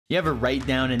You ever write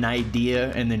down an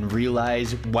idea and then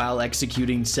realize while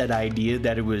executing said idea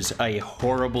that it was a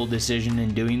horrible decision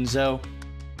in doing so?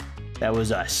 That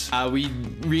was us. We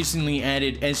recently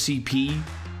added SCP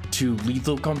to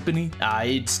Lethal Company.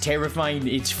 It's terrifying,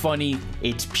 it's funny,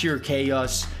 it's pure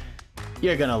chaos.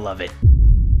 You're gonna love it.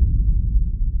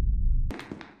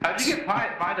 How'd you get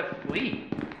by the fleet?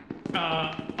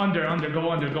 Go under.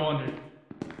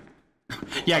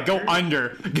 Yeah, go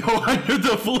under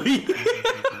the fleet.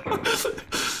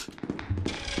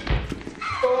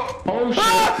 Oh shit!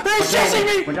 Ah, he's chasing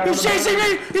me! He's chasing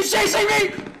me! He's chasing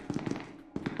me!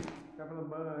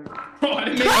 Oh, I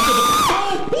didn't make it to the.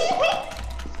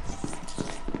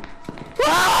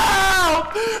 Help!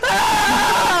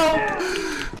 Help!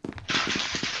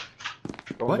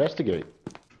 Go investigate.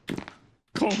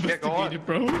 Go investigate it,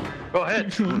 bro. Go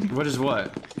ahead. What is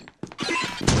what?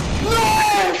 No!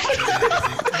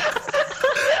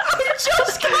 I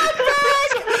just got back!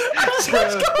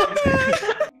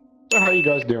 So how you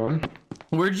guys doing?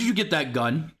 Where did you get that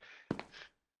gun?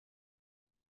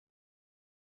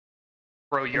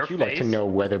 Bro, your Would you face. like to know,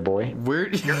 weather boy? Where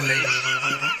did Your face.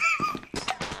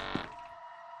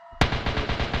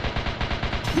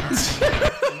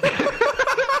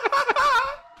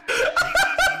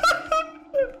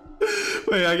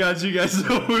 Wait, I got you guys.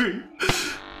 Don't worry.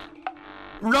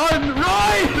 Run!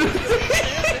 Run!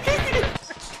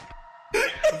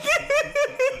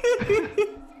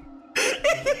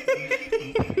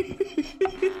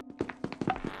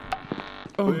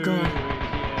 Oh god.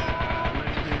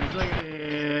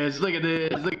 Look at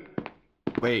this.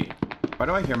 Wait. Why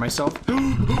do I hear myself? No!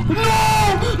 No!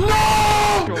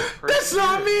 That's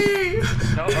not me!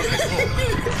 No, okay,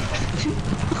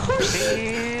 cool.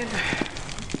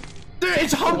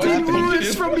 It's hunting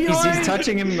Lewis from behind! He's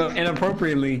touching him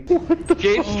inappropriately.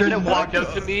 James straight up walked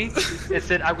up to me and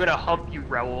said, "I'm gonna hump you,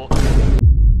 Raul."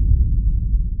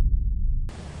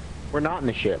 We're not in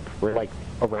the ship. We're like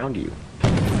around you.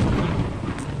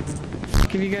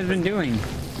 What have you guys been doing?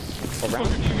 What are you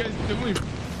guys doing?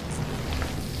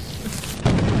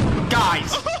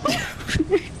 Guys!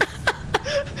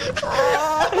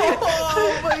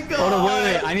 Oh my god! Hold on,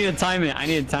 wait. I need to time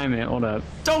it. Hold up.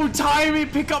 Don't time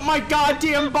it! Pick up my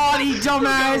goddamn body,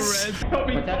 dumbass! Help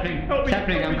me! What's happening? Help me! What's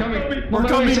happening? I'm coming. Help me! We're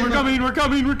coming! Help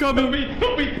me!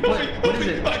 Help me! What is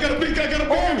it? I gotta blink! I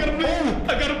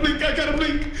gotta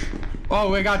blink!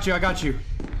 Oh, I got you.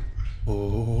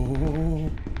 Oh.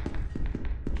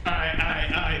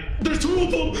 Aye. There's two of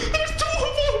them!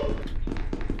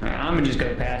 Alright, I'm gonna just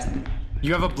go past him.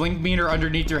 You have a blink meter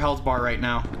underneath your health bar right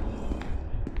now.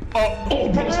 Oh,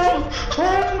 bro!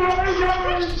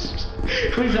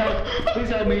 Please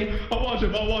help me. I'll watch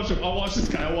this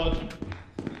guy, I'll watch him.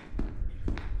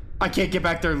 I can't get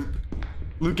back there.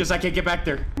 Lucas, I can't get back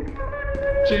there.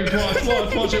 James,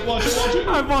 watch it.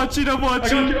 I'm watching. I'm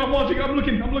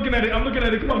looking at it.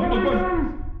 Come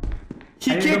on.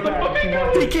 He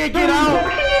can't get out.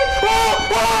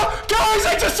 Oh, guys,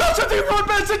 I just saw something run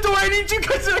past the door. I need you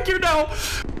guys back here now.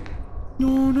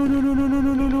 No.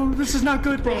 This is not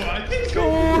good. Bro, I think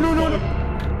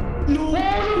No.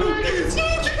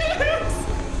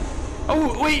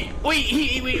 Oh, wait.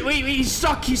 He's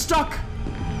stuck. He's not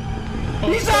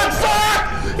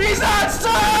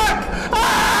stuck!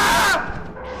 Ah!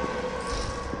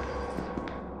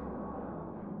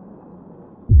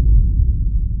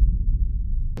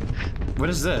 What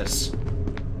is this?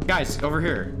 Guys, over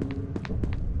here.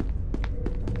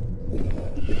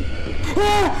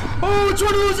 Oh, it's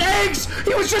one of those eggs!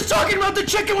 He was just talking about the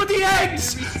chicken with the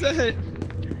eggs!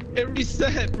 It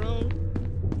reset, bro.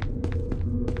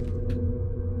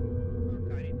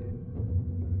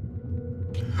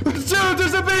 Dude,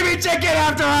 there's a baby chicken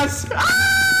after us!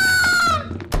 Ah!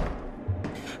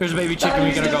 There's a baby chicken,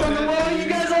 we gotta go. You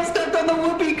guys all stepped on the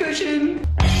whoopee cushion!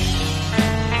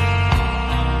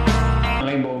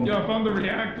 Yo, I found the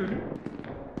reactor.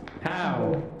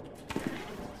 How?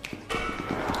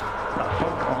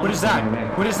 What is that?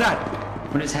 What is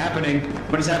happening?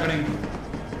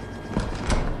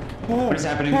 Oh, it's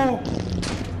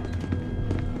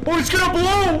gonna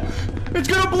blow! It's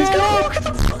gonna blow up! Get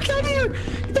the fuck out of here!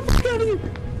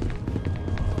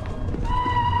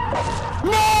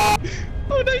 No!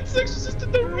 096 is just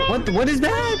in the room. What is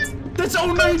that? That's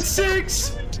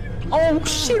 096! Oh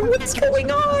shit, what is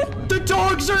going on? The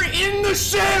dogs are in the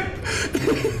ship!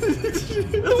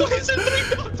 Why is there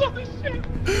 3 dogs on the ship?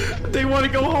 They want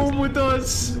to go home with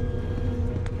us.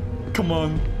 Come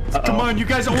on. Come on, you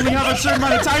guys only have a certain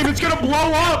amount of time. It's gonna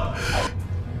blow up!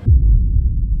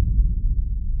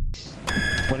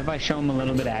 What if I show him a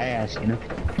little bit of ass, you know?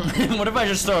 What if I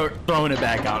just start throwing it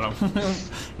back on him?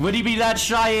 Would he be that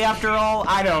shy after all?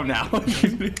 I don't know.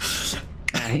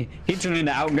 He turned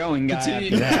into outgoing guy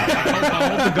after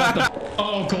that.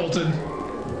 Oh, Colton.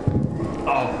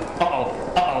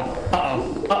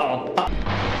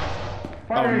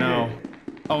 Oh no.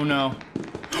 Oh no.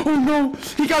 Oh no!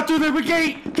 He got through the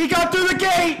gate! He got through the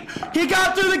gate! He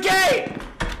got through the gate!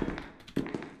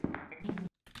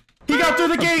 He got through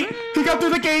the gate! He got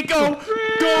through the gate! Go!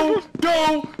 Go!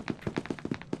 Go!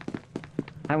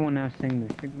 I will now sing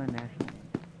the Sigma National.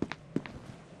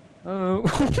 Oh,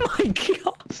 oh my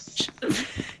gosh!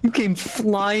 You came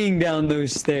flying down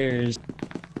those stairs.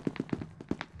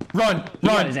 Run! He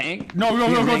got Run! his ankle. No, go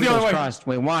the other way! Crossed.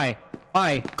 Wait, why?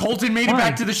 Why? Colton made it Why?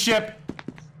 back to the ship.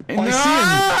 Oh, I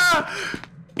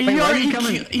see him. Wait, why are you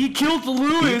coming? He killed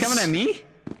Lewis. Are you coming at me?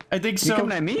 I think so. You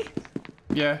coming at me?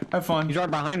 Yeah, have fun. He's right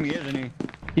behind me, isn't he?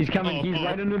 He's coming. He's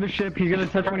right under the ship. He's gonna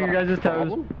touch one of your guys'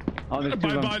 toes. Oh, there's two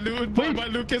of them. Bye-bye, Lucas. Bye-bye,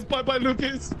 Lucas. Bye-bye,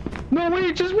 Lucas. No,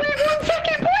 wait, just wait 1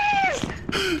 second,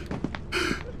 please!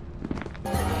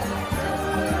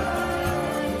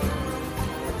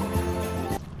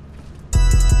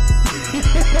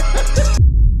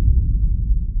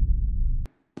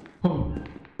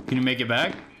 Can you make it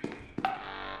back?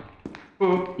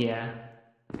 Yeah.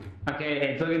 Okay,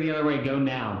 it's looking the other way. Go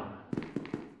now.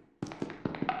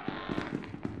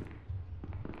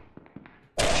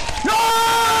 No!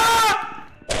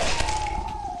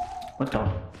 What the?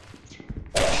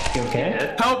 You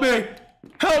okay? Help me!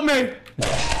 Help me!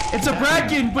 It's a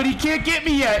Bracken, but he can't get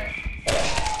me yet.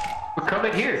 We're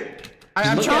coming here.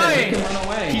 I'm Look at trying. him, make him run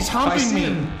away. He's If I humping see me.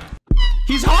 him.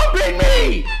 He's humping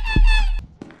me!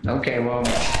 Okay, well,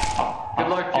 Good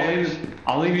luck, James.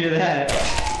 I'll leave you to that.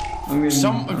 I'm gonna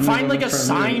Find go like a look for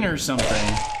sign loot. or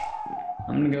something.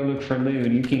 I'm gonna go look for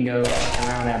loot. You can go fuck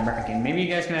around that Bracken. Maybe you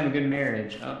guys can have a good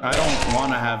marriage. Oh. I don't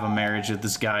want to have a marriage with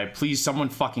this guy. Please, someone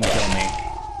fucking kill me.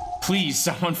 Please,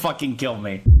 someone fucking kill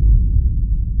me.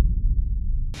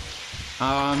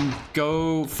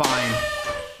 Go fine.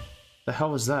 The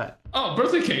hell was that? Oh,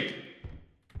 birthday cake.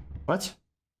 What?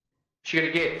 She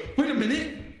gonna get. Wait a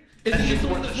minute. Is That's this just the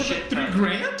one worth that's a worth shit like 3 ton.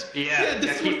 grand? Yeah,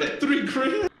 this is keep worth like it. 3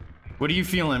 grand. What are you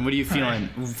feeling? What are you feeling?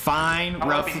 Fine, I'll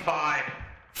rough, be fine.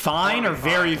 fine, or I'll be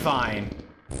very fine?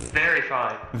 Very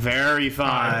fine. Very I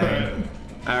fine. bet.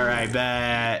 All right,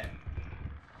 bet.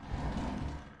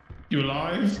 You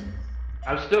alive?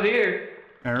 I'm still here.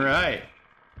 All right.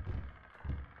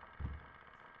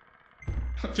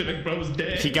 I feel like bro's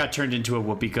dead. He got turned into a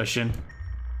whoopee cushion.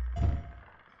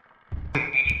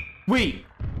 Wait,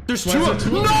 there's Why two is of there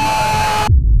them. two of No!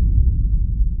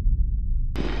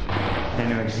 I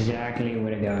know exactly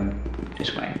where to go.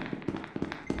 This way.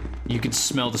 You can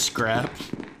smell the scrap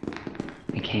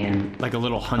I can. like a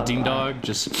little hunting dog.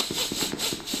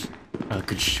 Just, I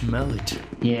could smell it.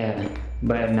 Yeah,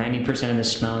 but 90% of the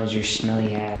smell is your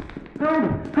smelly ass.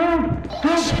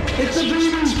 It's a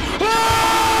baby!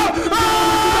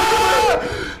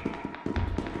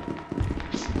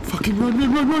 Fucking run,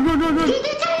 run, run, run, run, run, run!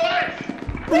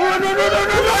 Run, run, run, run,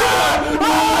 run, run! Oh,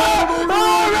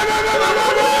 run, run, run, run,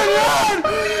 run, run, run!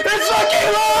 It's fucking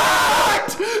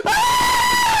locked! Ah!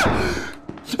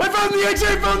 I found the exit!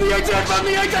 I found the exit! I found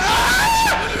the exit! Ah!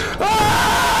 Ah!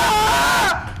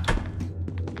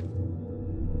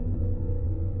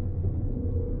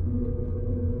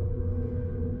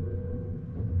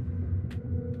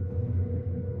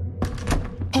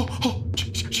 Oh,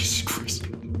 Jesus Christ.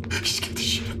 He scared the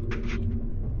shit out of me.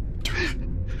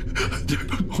 Dude,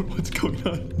 I don't know what's going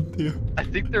on there. I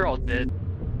think they're all dead.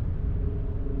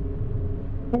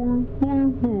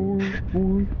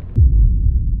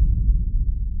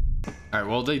 Alright,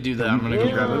 while they do that, I'm gonna go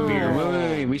grab a beer.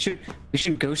 Wait. We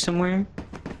should go somewhere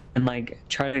and like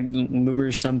try to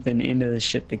lure something into the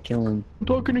ship to kill him. I'm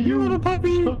talking to you, little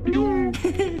puppy. Come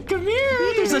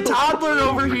here! There's a toddler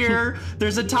over here!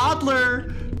 There's a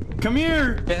toddler! Come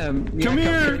here! Yeah, Come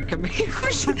here! Come here.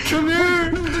 Come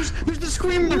here! There's the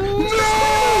screamer.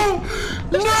 No!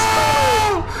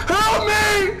 No! Help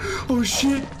me! Oh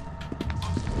shit!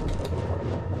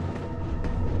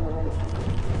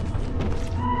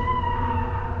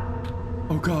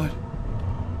 Oh god.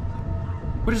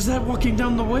 What is that walking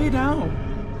down the way now?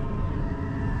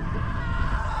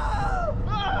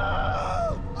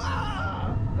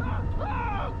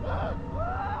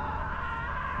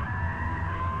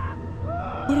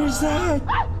 What is that?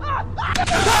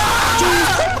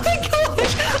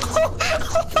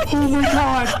 Oh my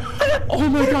god! Oh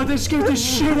my god, that scared the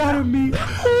shit out of me!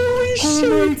 Holy shit!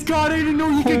 Oh my god, I didn't know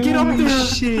you could get up there!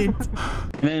 Shit.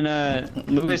 And then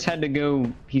Lewis had to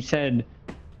go. He said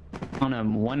on a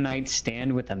one-night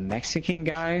stand with a Mexican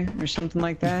guy or something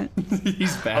like that.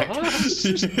 He's back.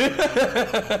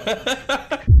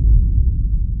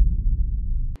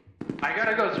 I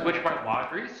gotta go switch my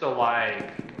laundry, so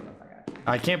like...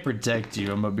 I can't protect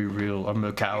you, I'm gonna be real. I'm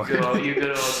a coward. You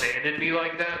gonna abandon me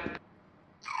like that?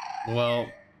 Well,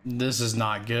 this is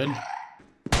not good.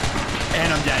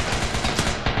 And I'm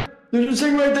dead. There's a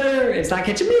thing right there. It's not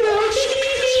catching me though.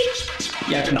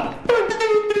 Yeah, no.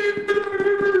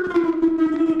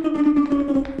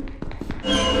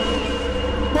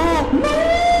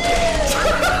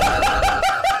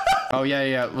 Oh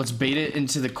yeah, let's bait it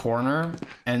into the corner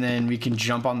and then we can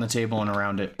jump on the table and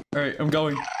around it. All right, I'm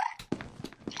going.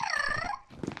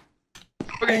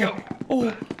 Okay, go. Oh.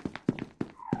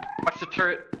 Watch the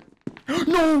turret.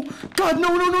 No! God,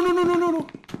 no.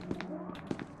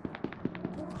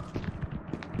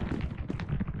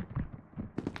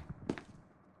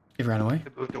 It ran away?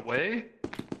 It moved away?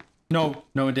 No,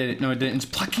 it didn't. It's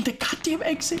blocking the goddamn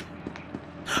exit.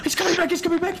 It's coming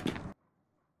back.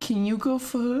 Can you go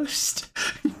first?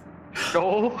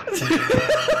 No.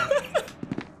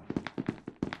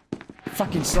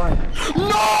 Fucking slime.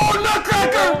 No,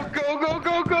 Nutcracker! Go.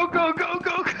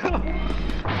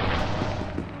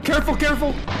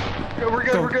 Careful. Yeah, we're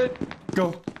good, Go. we're good.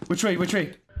 Go. Which way?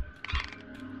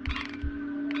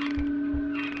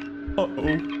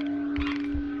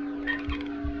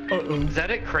 Uh-oh. Is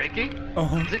that it cranking?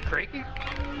 Uh-huh. Is it cranking?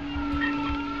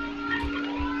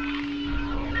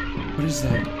 What is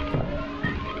that?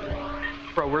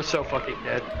 Bro, we're so fucking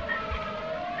dead.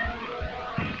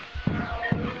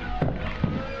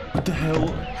 What the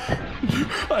hell?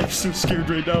 I'm so scared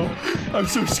right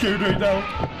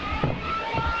now.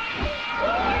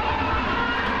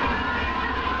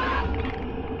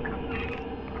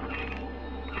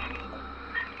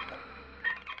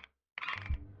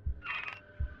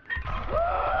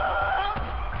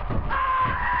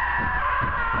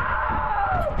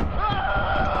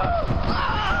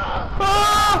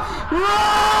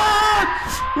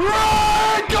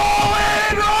 Run! Go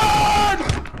in! Run!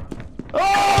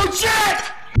 Oh shit!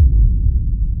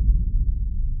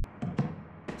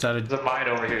 Is that There's a mine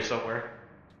over here somewhere.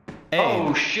 Hey.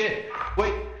 Oh shit!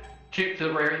 Wait! To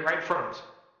the right in front of us.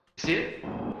 See it?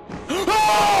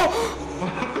 Oh!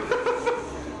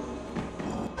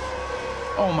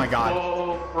 Oh my god.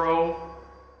 Oh, bro.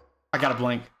 I gotta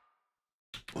blink.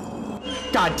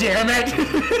 God damn it!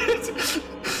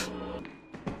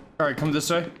 Alright, come this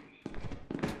way.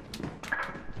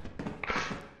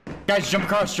 Guys, jump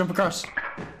across.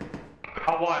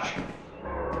 I'll watch.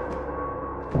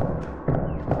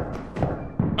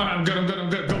 I'm good.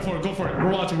 Go for it.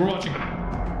 We're watching.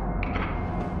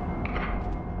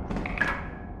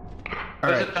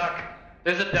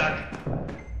 There's a duck.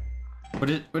 What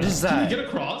is Can that? we get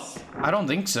across? I don't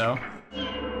think so.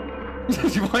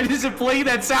 Why does it play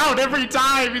that sound every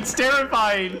time? It's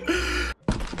terrifying.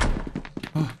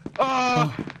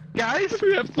 Guys?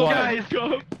 We have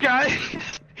to Guys!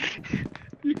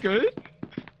 You good?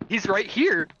 He's right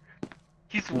here.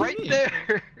 He's right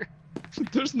there.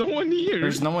 There's no one here.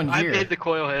 There's no one I here. made the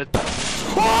coil head.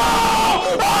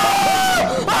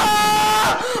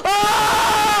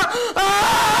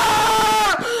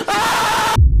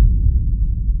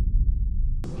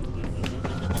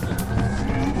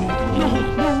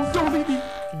 No, don't leave me.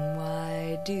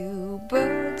 Why do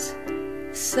birds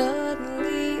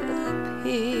suddenly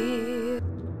appear?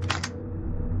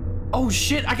 Oh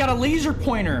shit, I got a laser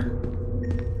pointer.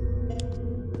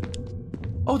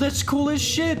 Oh, that's cool as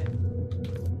shit.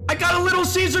 I got a Little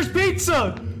Caesar's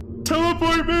pizza.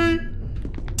 Teleport me.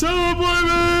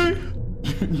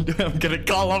 I'm gonna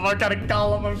call him. I'm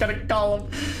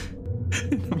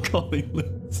calling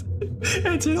Liz.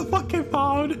 Answer the fucking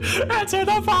phone. Answer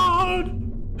the phone.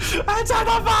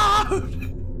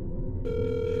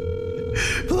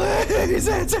 Please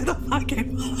answer the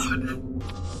fucking phone.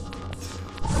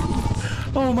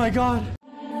 Oh my god.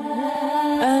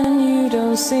 And you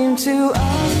don't seem to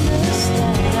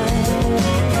understand.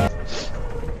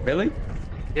 Really?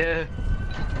 Yeah.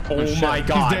 Oh my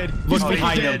god. He's dead. Look He's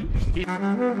behind dead. him.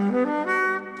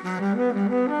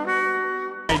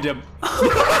 Behind him.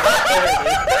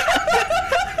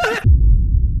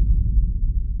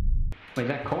 Wait, is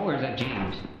that Cole or is that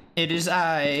James? It is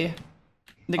I.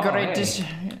 The Oh, greatest.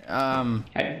 hey.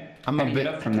 I'm How a do you bit. get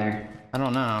up from there? I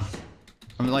don't know.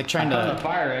 I'm like I trying found the to.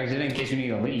 fire exit in case we need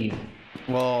to leave.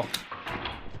 Well,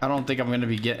 I don't think I'm gonna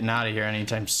be getting out of here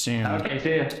anytime soon. Okay,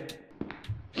 see ya.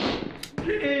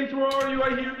 James, where are you? I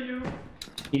hear you.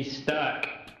 He's stuck.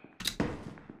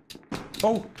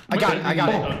 Oh, I got it.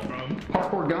 From?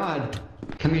 Parkour God.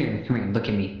 Come here. Look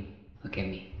at me. Look at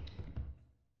me.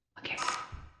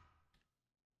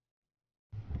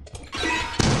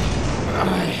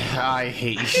 I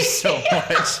hate you so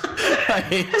much. I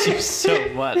hate you so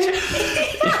much.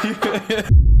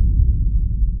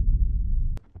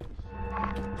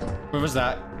 What was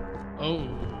that? Oh.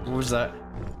 What was that?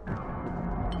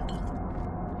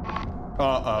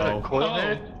 Uh-oh.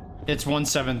 Oh. It's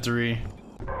 173.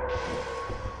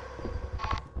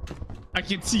 I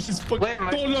can see his fucking. Wait,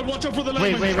 Oh Lord, watch out for the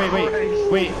Wait,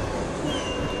 landmine. wait.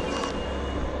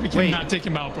 We cannot take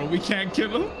him out, bro. We can't kill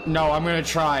him. No, I'm gonna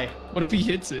try. What if he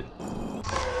hits it?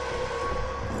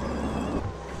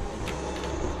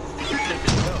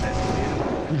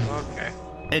 Okay.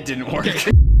 It didn't work.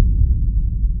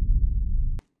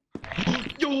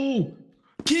 Yo,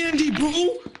 candy,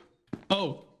 bro.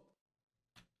 Oh,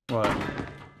 What?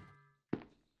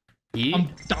 Eat?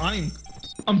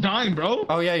 I'm dying, bro.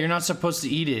 Oh yeah, you're not supposed to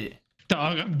eat it.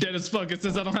 Dog, I'm dead as fuck. It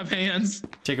says I don't have hands.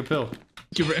 Take a pill.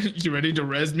 You ready to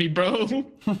res me, bro?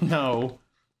 No.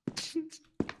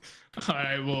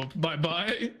 Alright, well,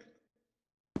 bye-bye.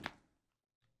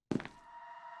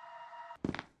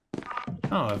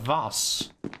 Oh, a Voss.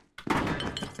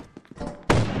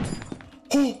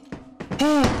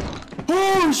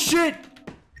 Oh shit!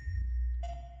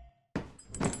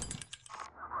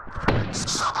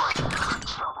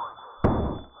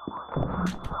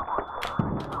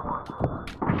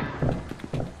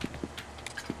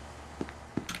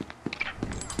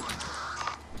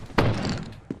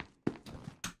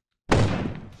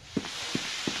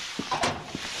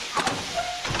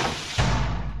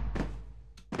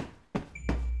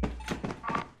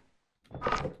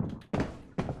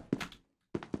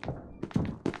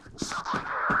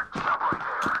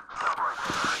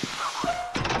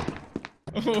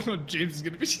 Oh, James is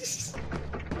gonna be.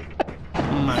 Oh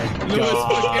my Lewis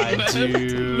fucking god, left.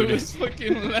 dude. Lewis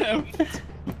fucking left.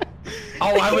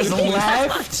 Oh, I was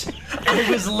left?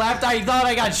 I was left? I thought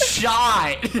I got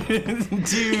shot.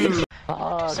 Dude.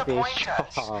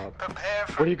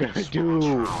 What are you gonna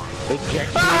do?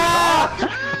 Eject me?